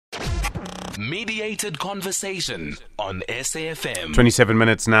Mediated Conversation on SAFM. 27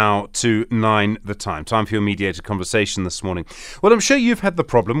 minutes now to 9 the time. Time for your mediated conversation this morning. Well, I'm sure you've had the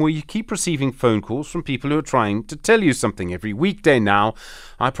problem where you keep receiving phone calls from people who are trying to tell you something. Every weekday now,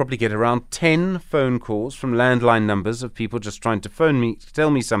 I probably get around 10 phone calls from landline numbers of people just trying to phone me to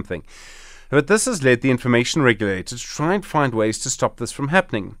tell me something. But this has led the Information Regulator to try and find ways to stop this from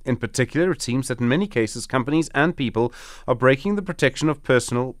happening. In particular, it seems that in many cases, companies and people are breaking the Protection of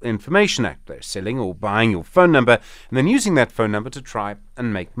Personal Information Act. They're selling or buying your phone number and then using that phone number to try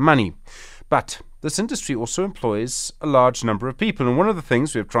and make money. But this industry also employs a large number of people, and one of the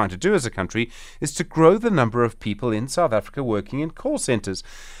things we're trying to do as a country is to grow the number of people in South Africa working in call centres.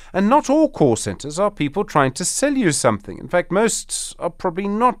 And not all call centres are people trying to sell you something. In fact, most are probably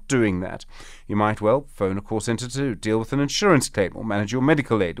not doing that. You might well phone a call centre to deal with an insurance claim or manage your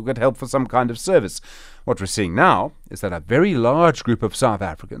medical aid or get help for some kind of service. What we're seeing now is that a very large group of South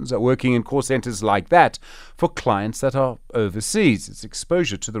Africans are working in call centres like that for clients that are overseas. It's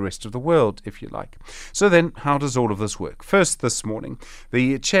exposure to the rest of the world, if you like. So then, how does all of this work? First, this morning,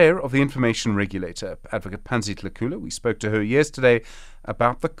 the chair of the Information Regulator, Adv Pansy Tlakula, we spoke to her yesterday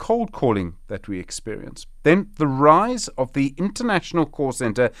about the cold calling that we experience. Then the rise of the international call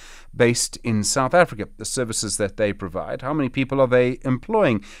centre based in South Africa, the services that they provide. How many people are they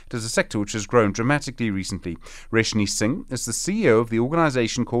employing? It is a sector which has grown dramatically recently. Reshni Singh is the CEO of the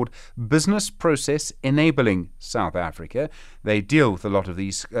organisation called Business Process Enabling South Africa. They deal with a lot of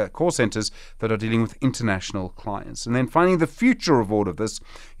these call centres that are dealing with international clients. And then finding the future of all of this,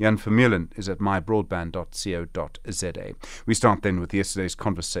 Jan Vermuelan is at mybroadband.co.za. We start then with yesterday's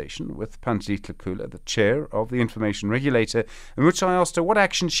conversation with Pansy Tlakula, the chair of the Information Regulator, in which I asked her what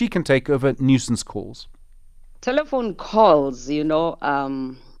action she can take over nuisance calls. Telephone calls,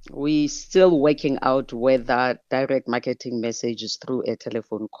 we're still working out whether direct marketing messages through a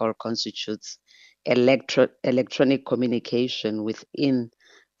telephone call constitutes electronic communication within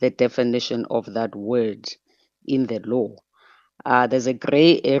the definition of that word in the law. There's a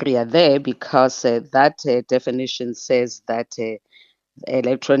gray area there because that definition says that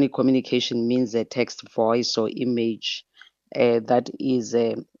electronic communication means a text, voice, or image that is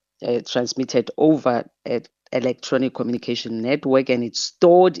transmitted over an electronic communication network, and it's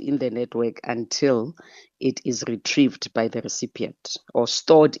stored in the network until it is retrieved by the recipient, or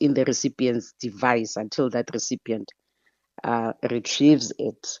stored in the recipient's device until that recipient retrieves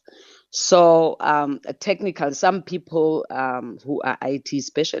it. So technical, some people who are IT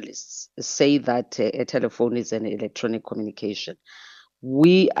specialists say that a telephone is an electronic communication.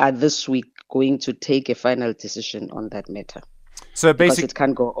 We are this week going to take a final decision on that matter. So because basically, it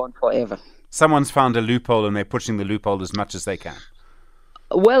can't go on forever. Someone's found a loophole and they're pushing the loophole as much as they can.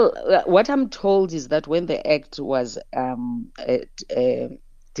 Well, what I'm told is that when the act was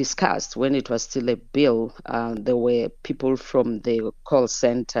discussed, when it was still a bill, there were people from the call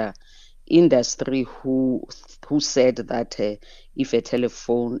center industry who said that if a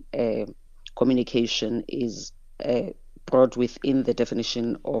telephone communication is brought within the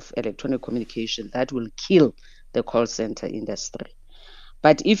definition of electronic communication, that will kill the call center industry.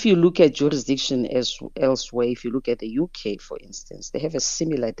 But if you look at jurisdiction elsewhere, if you look at the UK, for instance, they have a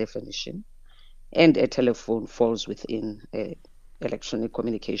similar definition, and a telephone falls within electronic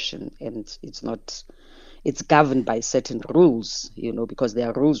communication, and it's governed by certain rules, because there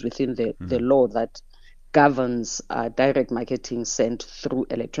are rules within the law that governs direct marketing sent through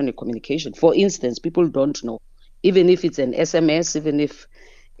electronic communication. For instance, people don't know, even if it's an SMS, even if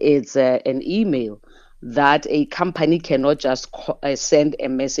it's an email, that a company cannot just send a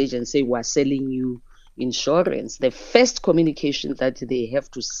message and say, we're selling you insurance. The first communication that they have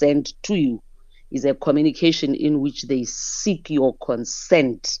to send to you is a communication in which they seek your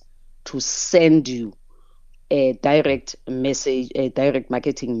consent to send you a direct message, a direct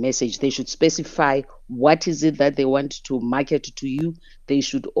marketing message. They should specify what is it that they want to market to you. They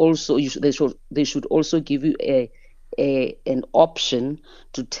should also give you an option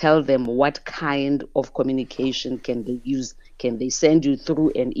to tell them what kind of communication can they use. Can they send you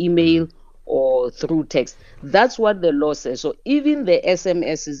through an email or through text? That's what the law says. So even the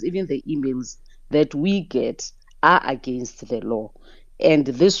SMSs, even the emails that we get are against the law. And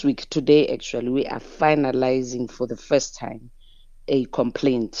this week, today, actually, we are finalizing for the first time a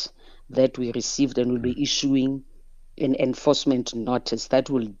complaint that we received, and will be issuing an enforcement notice that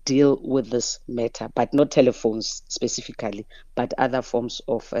will deal with this matter, but not telephones specifically, but other forms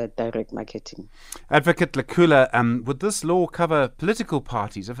of direct marketing. Advocate Tlakula, would this law cover political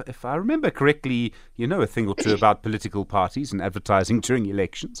parties? If I remember correctly, you know a thing or two about political parties and advertising during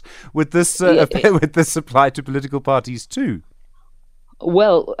elections. Would this would this apply to political parties too?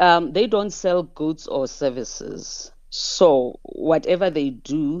 Well, they don't sell goods or services. So whatever they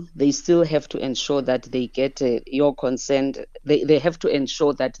do, they still have to ensure that they get your consent. They have to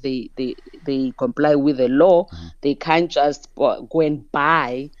ensure that they comply with the law. They can't just go and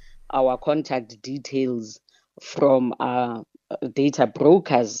buy our contact details from data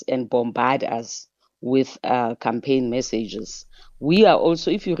brokers and bombard us with campaign messages. We are also,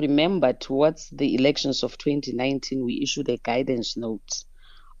 if you remember, towards the elections of 2019, we issued a guidance note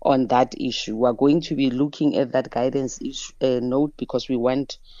on that issue. We're going to be looking at that guidance note because we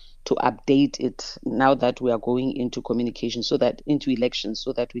want to update it now that we are going into communication, into elections,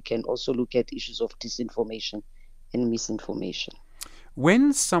 so that we can also look at issues of disinformation and misinformation.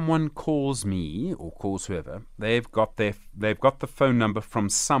 When someone calls me or calls whoever, they've got the phone number from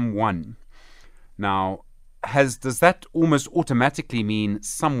someone. Now, does that almost automatically mean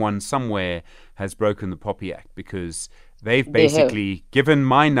someone somewhere has broken the Poppy Act because they've basically given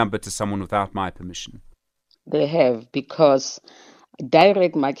my number to someone without my permission? They have, because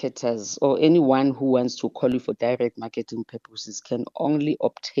direct marketers or anyone who wants to call you for direct marketing purposes can only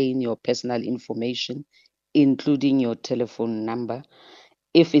obtain your personal information, including your telephone number,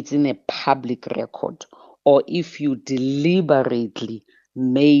 if it's in a public record or if you deliberately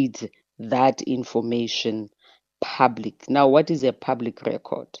made that information public. Now, what is a public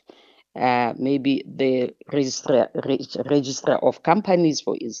record? Maybe the registrar of companies,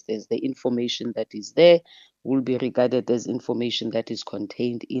 for instance, the information that is there will be regarded as information that is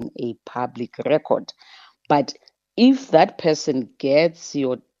contained in a public record. But if that person gets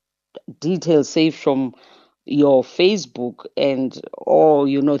your details, say from your Facebook or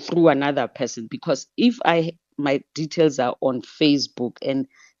through another person, because if my details are on Facebook and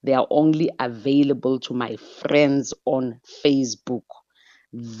they are only available to my friends on Facebook,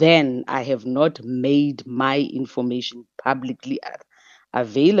 then I have not made my information publicly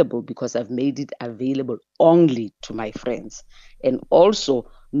available because I've made it available only to my friends. And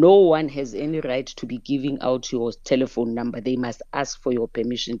also, no one has any right to be giving out your telephone number. They must ask for your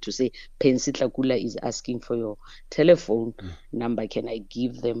permission to say, Pansy Tlakula is asking for your telephone number. Can I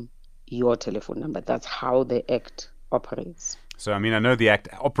give them your telephone number? That's how the Act operates. So, I mean, I know the Act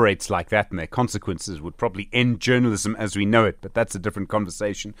operates like that and their consequences would probably end journalism as we know it, but that's a different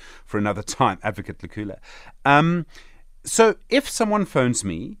conversation for another time, Advocate Tlakula. So if someone phones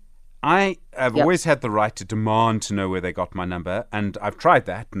me, I have always had the right to demand to know where they got my number, and I've tried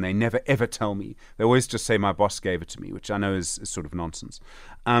that, and they never, ever tell me. They always just say my boss gave it to me, which I know is sort of nonsense.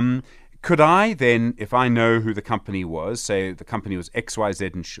 Could I then, if I know who the company was, say the company was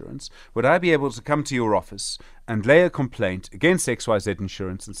XYZ Insurance, would I be able to come to your office and lay a complaint against XYZ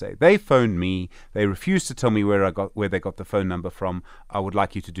Insurance and say, they phoned me, they refused to tell me where they got the phone number from, I would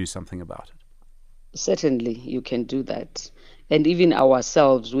like you to do something about it? Certainly, you can do that. And even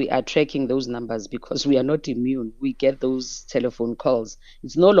ourselves, we are tracking those numbers because we are not immune. We get those telephone calls.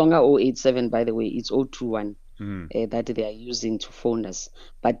 It's no longer 087, by the way, it's 021 that they are using to phone us.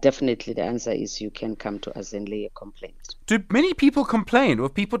 But definitely the answer is you can come to us and lay a complaint. Do many people complain, or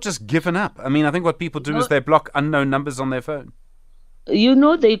have people just given up? I mean, I think what people do is they block unknown numbers on their phone.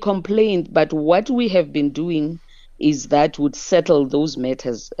 They complained, but what we have been doing is that would settle those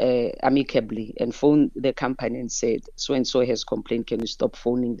matters amicably and phone the company and said, so-and-so has complained, can you stop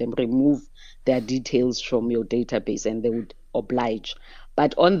phoning them, remove their details from your database, and they would oblige.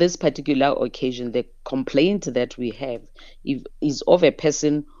 But on this particular occasion, the complaint that we have is of a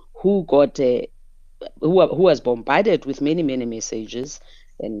person who got who was bombarded with many, many messages.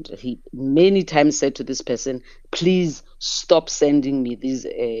 And he many times said to this person, please stop sending me these,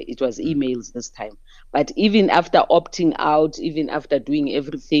 it was emails this time. But even after opting out, even after doing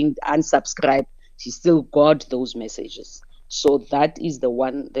everything, unsubscribed, she still got those messages. So that is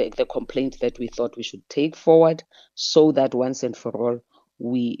the complaint that we thought we should take forward so that once and for all,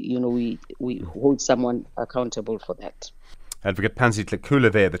 we hold someone accountable for that. Advocate Pansy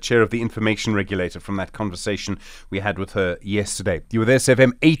Tlakula there, the chair of the Information Regulator, from that conversation we had with her yesterday. You were there,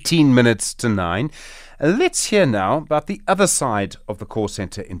 SFM, 18 minutes to 9. Let's hear now about the other side of the call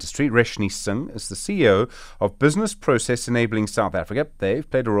centre industry. Reshni Singh is the CEO of Business Process Enabling South Africa. They've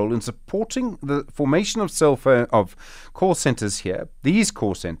played a role in supporting the formation of call centres here. These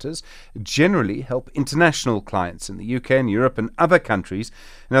call centres generally help international clients in the UK and Europe and other countries.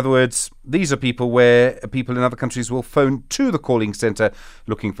 In other words, these are people where people in other countries will phone to the calling centre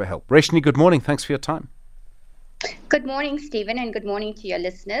looking for help. Reshni, good morning. Thanks for your time. Good morning, Stephen, and good morning to your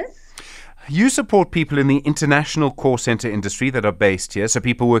listeners. You support people in the international call centre industry that are based here, so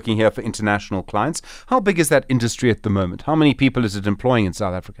people working here for international clients. How big is that industry at the moment? How many people is it employing in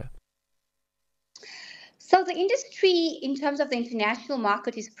South Africa? So the industry, in terms of the international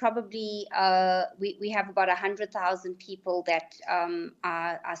market, is probably we have about 100,000 people that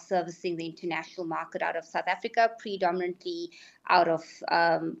are servicing the international market out of South Africa, predominantly out of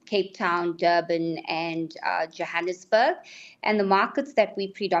Cape Town, Durban, and Johannesburg. And the markets that we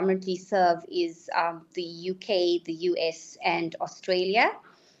predominantly serve is the UK, the US, and Australia.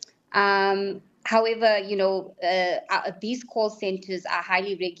 However, these call centers are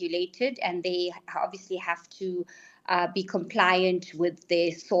highly regulated, and they obviously have to be compliant with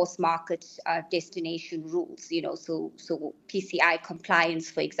their source market destination rules. So PCI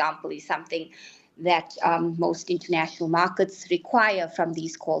compliance, for example, is something that most international markets require from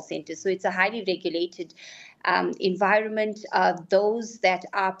these call centers. So it's a highly regulated environment. Those that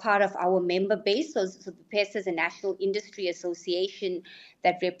are part of our member base, so the PESA is a national industry association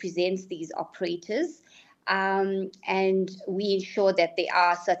that represents these operators. And we ensure that there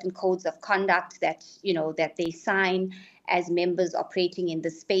are certain codes of conduct that they sign as members operating in the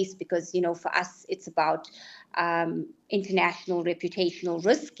space, because for us it's about international reputational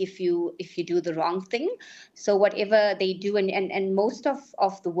risk if you do the wrong thing. So whatever they do, and most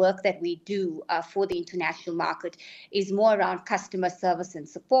of the work that we do for the international market is more around customer service and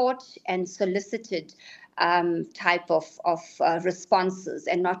support and solicited type of responses,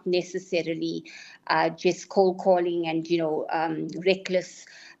 and not necessarily just cold calling and reckless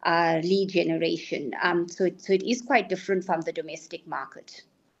lead generation. So it is quite different from the domestic market.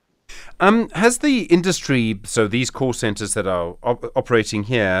 Has the industry, so these call centres that are operating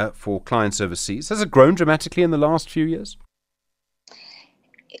here for clients overseas, has it grown dramatically in the last few years?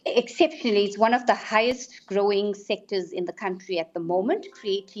 Exceptionally, it's one of the highest growing sectors in the country at the moment,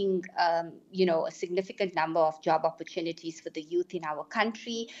 creating a significant number of job opportunities for the youth in our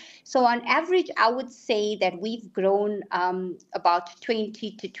country. So on average, I would say that we've grown about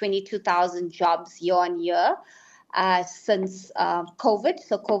 20 to 22,000 jobs year on year since COVID.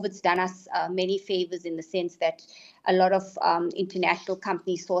 So COVID's done us many favors in the sense that a lot of international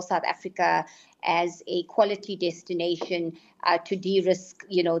companies saw South Africa as a quality destination to de-risk,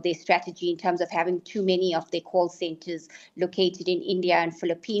 their strategy in terms of having too many of their call centers located in India and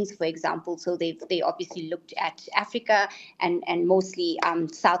Philippines, for example. So they obviously looked at Africa and mostly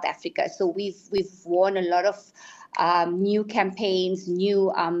South Africa. So we've won a lot of new campaigns,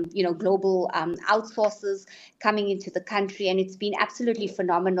 new global outsourcers coming into the country, and it's been absolutely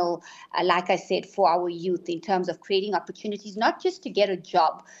phenomenal, like I said, for our youth in terms of creating opportunities, not just to get a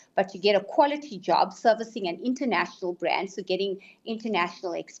job, but to get a quality job servicing an international brand, so getting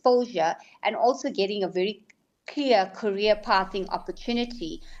international exposure, and also getting a very clear career pathing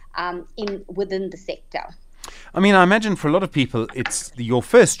opportunity within the sector. I mean, I imagine for a lot of people, it's your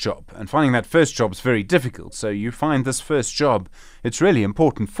first job, and finding that first job is very difficult. So you find this first job, it's really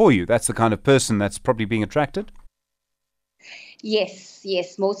important for you. That's the kind of person that's probably being attracted?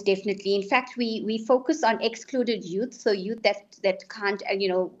 Yes, most definitely. In fact, we focus on excluded youth, so youth that can't,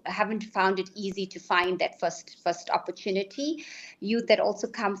 haven't found it easy to find that first opportunity. Youth that also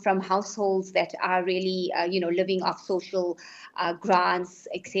come from households that are really, living off social grants,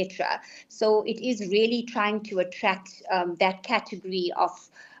 etc. So it is really trying to attract that category of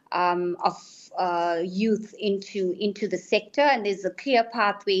youth into the sector, and there's a clear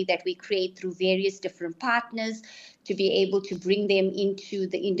pathway that we create through various different partners to be able to bring them into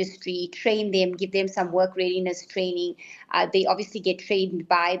the industry, train them, give them some work readiness training. They obviously get trained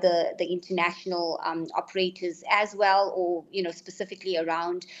by the international operators as well, or specifically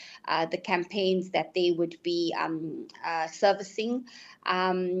around the campaigns that they would be servicing.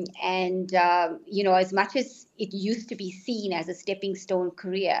 As much as it used to be seen as a stepping stone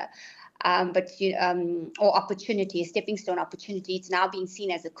career, or opportunity, a stepping stone opportunity, it's now being seen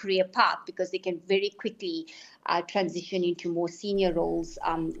as a career path, because they can very quickly transition into more senior roles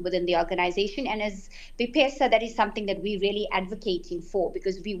within the organization. And as BPESA, that is something that we're really advocating for,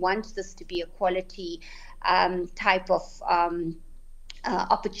 because we want this to be a quality type of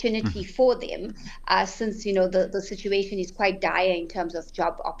opportunity for them, since the situation is quite dire in terms of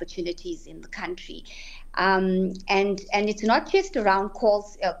job opportunities in the country. And it's not just around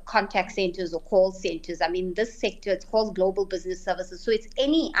contact centers or call centers. I mean, this sector, it's called global business services. So it's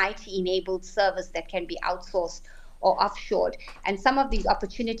any IT-enabled service that can be outsourced or offshored. And some of these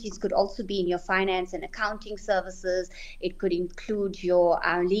opportunities could also be in your finance and accounting services. It could include your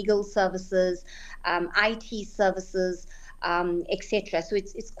legal services, IT services, etc. So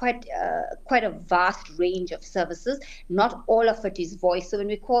it's quite a vast range of services. Not all of it is voice. So when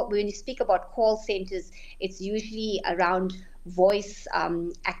we speak about call centers, it's usually around voice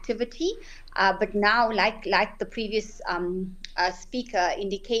activity. But now, like the previous speaker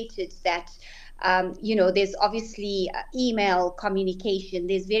indicated, that There's obviously email communication.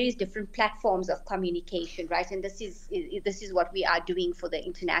 There's various different platforms of communication, right? And this is what we are doing for the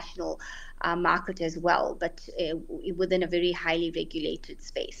international market as well, but within a very highly regulated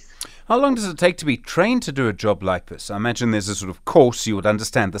space. How long does it take to be trained to do a job like this? I imagine there's a sort of course, you would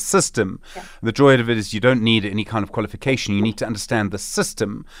understand the system. Yeah. The joy of it is you don't need any kind of qualification. You need to understand the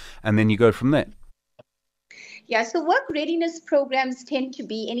system, and then you go from there. Yeah, so work readiness programs tend to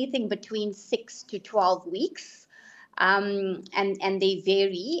be anything between 6 to 12 weeks, and they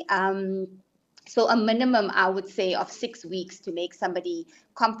vary. So a minimum, I would say, of 6 weeks to make somebody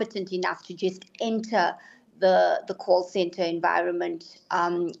competent enough to just enter the call center environment,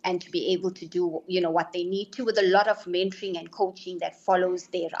 and to be able to do what they need to, with a lot of mentoring and coaching that follows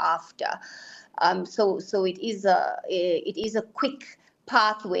thereafter. So it is a quick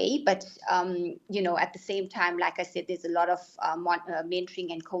pathway, but at the same time, like I said, there's a lot of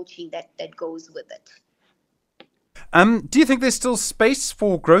mentoring and coaching that goes with it. Do you think there's still space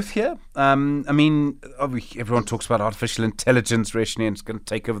for growth here? I mean, everyone talks about artificial intelligence, Reshni, and it's going to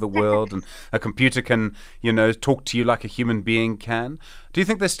take over the world, and a computer can, talk to you like a human being can. Do you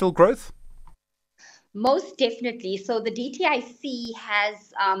think there's still growth? Most definitely. So the DTIC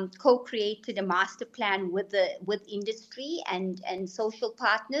has co-created a master plan with industry and social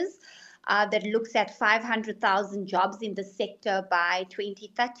partners that looks at 500,000 jobs in the sector by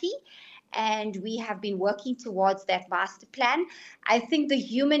 2030. And we have been working towards that master plan. I think the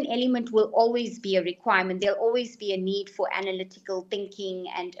human element will always be a requirement. There'll always be a need for analytical thinking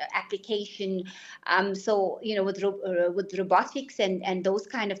and application. So, with robotics and those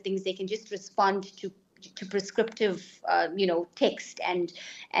kind of things, they can just respond to prescriptive, text and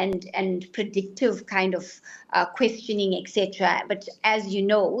predictive kind of questioning, etc. But as you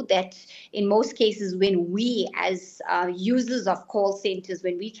know, that in most cases, when we as users of call centers,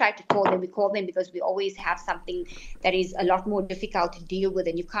 when we try to call them, we call them because we always have something that is a lot more difficult to deal with,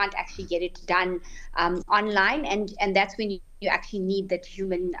 and you can't actually get it done online, and that's when you actually need that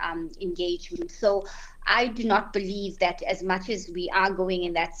human engagement. So I do not believe that, as much as we are going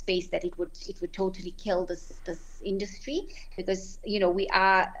in that space, that it would totally kill this industry, because we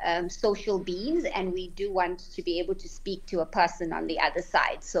are social beings, and we do want to be able to speak to a person on the other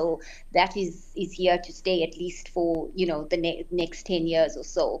side. So that is here to stay, at least for the next 10 years or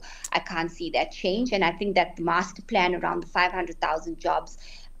so. I can't see that change, and I think that the master plan around the 500,000 jobs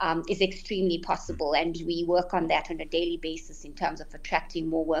is extremely possible, and we work on that on a daily basis in terms of attracting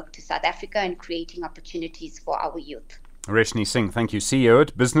more work to South Africa and creating opportunities for our youth. Reshni Singh, thank you. CEO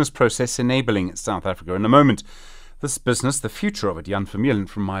at Business Process Enabling South Africa. In a moment, this business, the future of it. Jan Vermuelan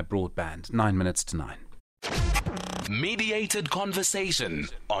from My Broadband, 9 minutes to 9. Mediated Conversation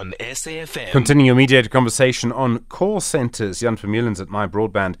on SAFM. Continuing your mediated conversation on call centres. Jan Vermeulen's at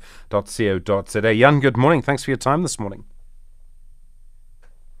mybroadband.co.za. Jan, good morning. Thanks for your time this morning.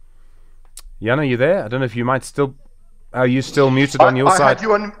 Jan, are you there? I don't know if you might still... Are you still muted on your side?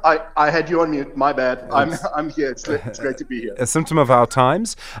 I had you on mute. My bad. I'm here. It's great to be here. A symptom of our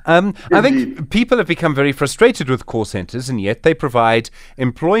times. I think people have become very frustrated with call centres, and yet they provide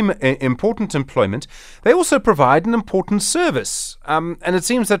important employment. They also provide an important service. And it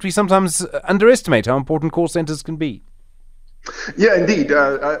seems that we sometimes underestimate how important call centres can be. Yeah, indeed.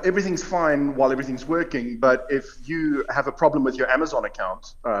 Everything's fine while everything's working, but if you have a problem with your Amazon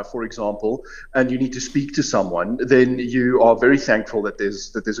account, for example, and you need to speak to someone, then you are very thankful that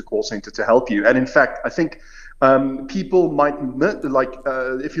there's a call center to help you. And in fact, I think people might,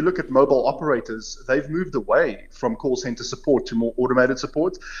 if you look at mobile operators, they've moved away from call center support to more automated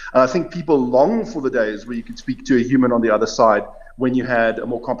support. I think people long for the days where you could speak to a human on the other side when you had a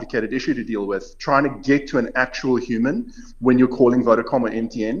more complicated issue to deal with. Trying to get to an actual human when you're calling Vodacom or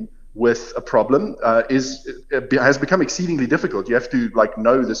MTN with a problem has become exceedingly difficult. You have to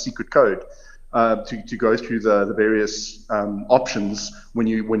know the secret code to go through the various options when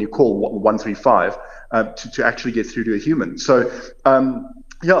you call 135 to actually get through to a human. So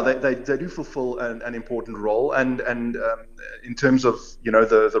they do fulfill an important role, and in terms of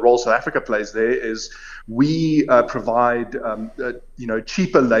the role South Africa plays there is we provide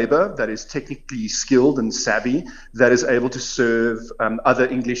cheaper labor that is technically skilled and savvy, that is able to serve other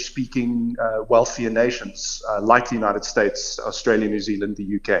English-speaking wealthier nations like the United States, Australia, New Zealand,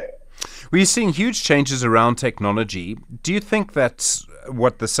 the UK. We're seeing huge changes around technology. Do you think that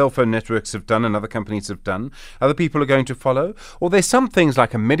what the cell phone networks have done and other companies have done, other people are going to follow? Or there's some things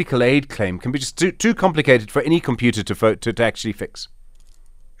like a medical aid claim can be just too complicated for any computer to actually fix?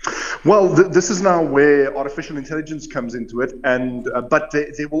 Well, this is now where artificial intelligence comes into it, but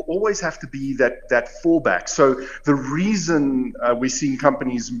there will always have to be that fallback. So the reason we're seeing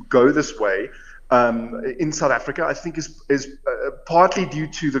companies go this way in South Africa, I think is partly due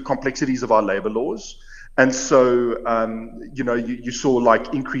to the complexities of our labor laws. And so, you saw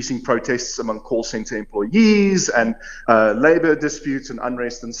like increasing protests among call center employees and labor disputes and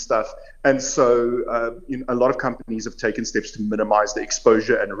unrest and stuff. And so, a lot of companies have taken steps to minimize the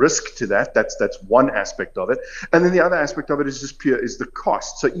exposure and risk to that. That's one aspect of it. And then the other aspect of it is just is the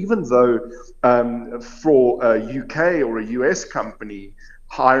cost. So even though for a UK or a US company,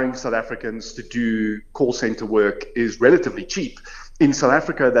 hiring South Africans to do call center work is relatively cheap. In South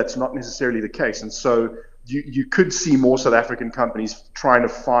Africa, that's not necessarily the case. And so you could see more South African companies trying to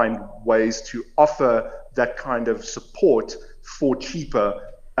find ways to offer that kind of support for cheaper.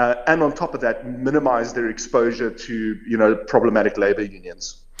 And on top of that, minimize their exposure to, problematic labor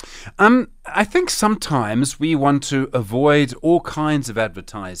unions. I think sometimes we want to avoid all kinds of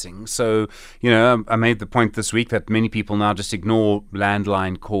advertising. So, I made the point this week that many people now just ignore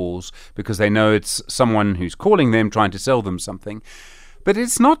landline calls because they know it's someone who's calling them trying to sell them something. But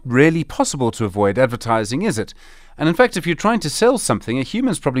it's not really possible to avoid advertising, is it? And in fact, if you're trying to sell something, a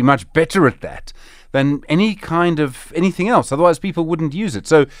human's probably much better at that than any kind of anything else. Otherwise, people wouldn't use it.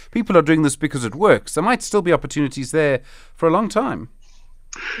 So people are doing this because it works. There might still be opportunities there for a long time.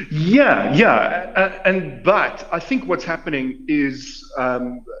 But I think what's happening is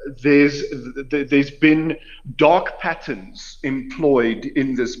there's been dark patterns employed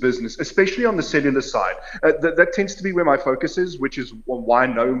in this business, especially on the cellular side. That tends to be where my focus is, which is why I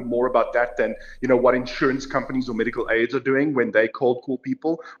know more about that than what insurance companies or medical aids are doing when they cold call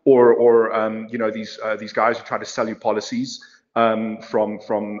people, or these guys who try to sell you policies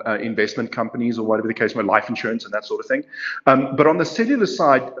from investment companies or whatever the case may be, life insurance and that sort of thing. But on the cellular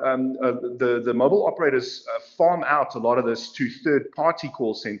side, the mobile operators farm out a lot of this to third-party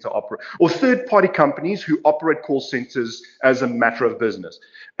call center or third-party companies who operate call centers as a matter of business.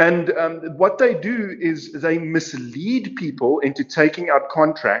 And what they do is they mislead people into taking out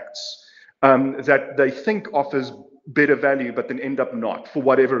contracts that they think offers better value, but then end up not for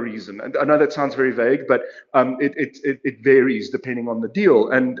whatever reason. And I know that sounds very vague, but it varies depending on the deal.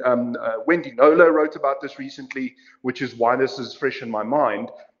 And Wendy Nola wrote about this recently, which is why this is fresh in my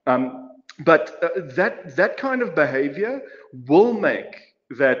mind. But that kind of behavior will make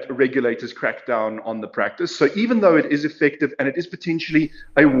that regulators crack down on the practice. So even though it is effective and it is potentially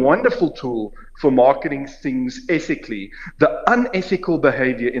a wonderful tool for marketing things ethically, the unethical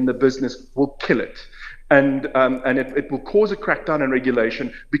behavior in the business will kill it. And it will cause a crackdown and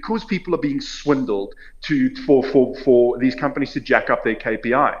regulation because people are being swindled for these companies to jack up their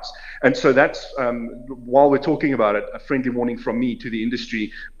KPIs. And so that's, while we're talking about it, a friendly warning from me to the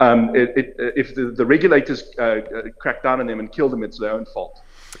industry. If the regulators crack down on them and kill them, it's their own fault.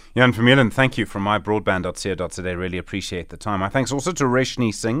 Jan Vermuelan, thank you from mybroadband.co.za. Really appreciate the time. My thanks also to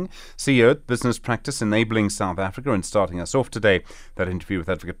Reshni Singh, CEO at Business Practice Enabling South Africa, and starting us off today, that interview with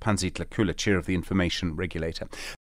Adv Pansy Tlakula, Chair of the Information Regulator.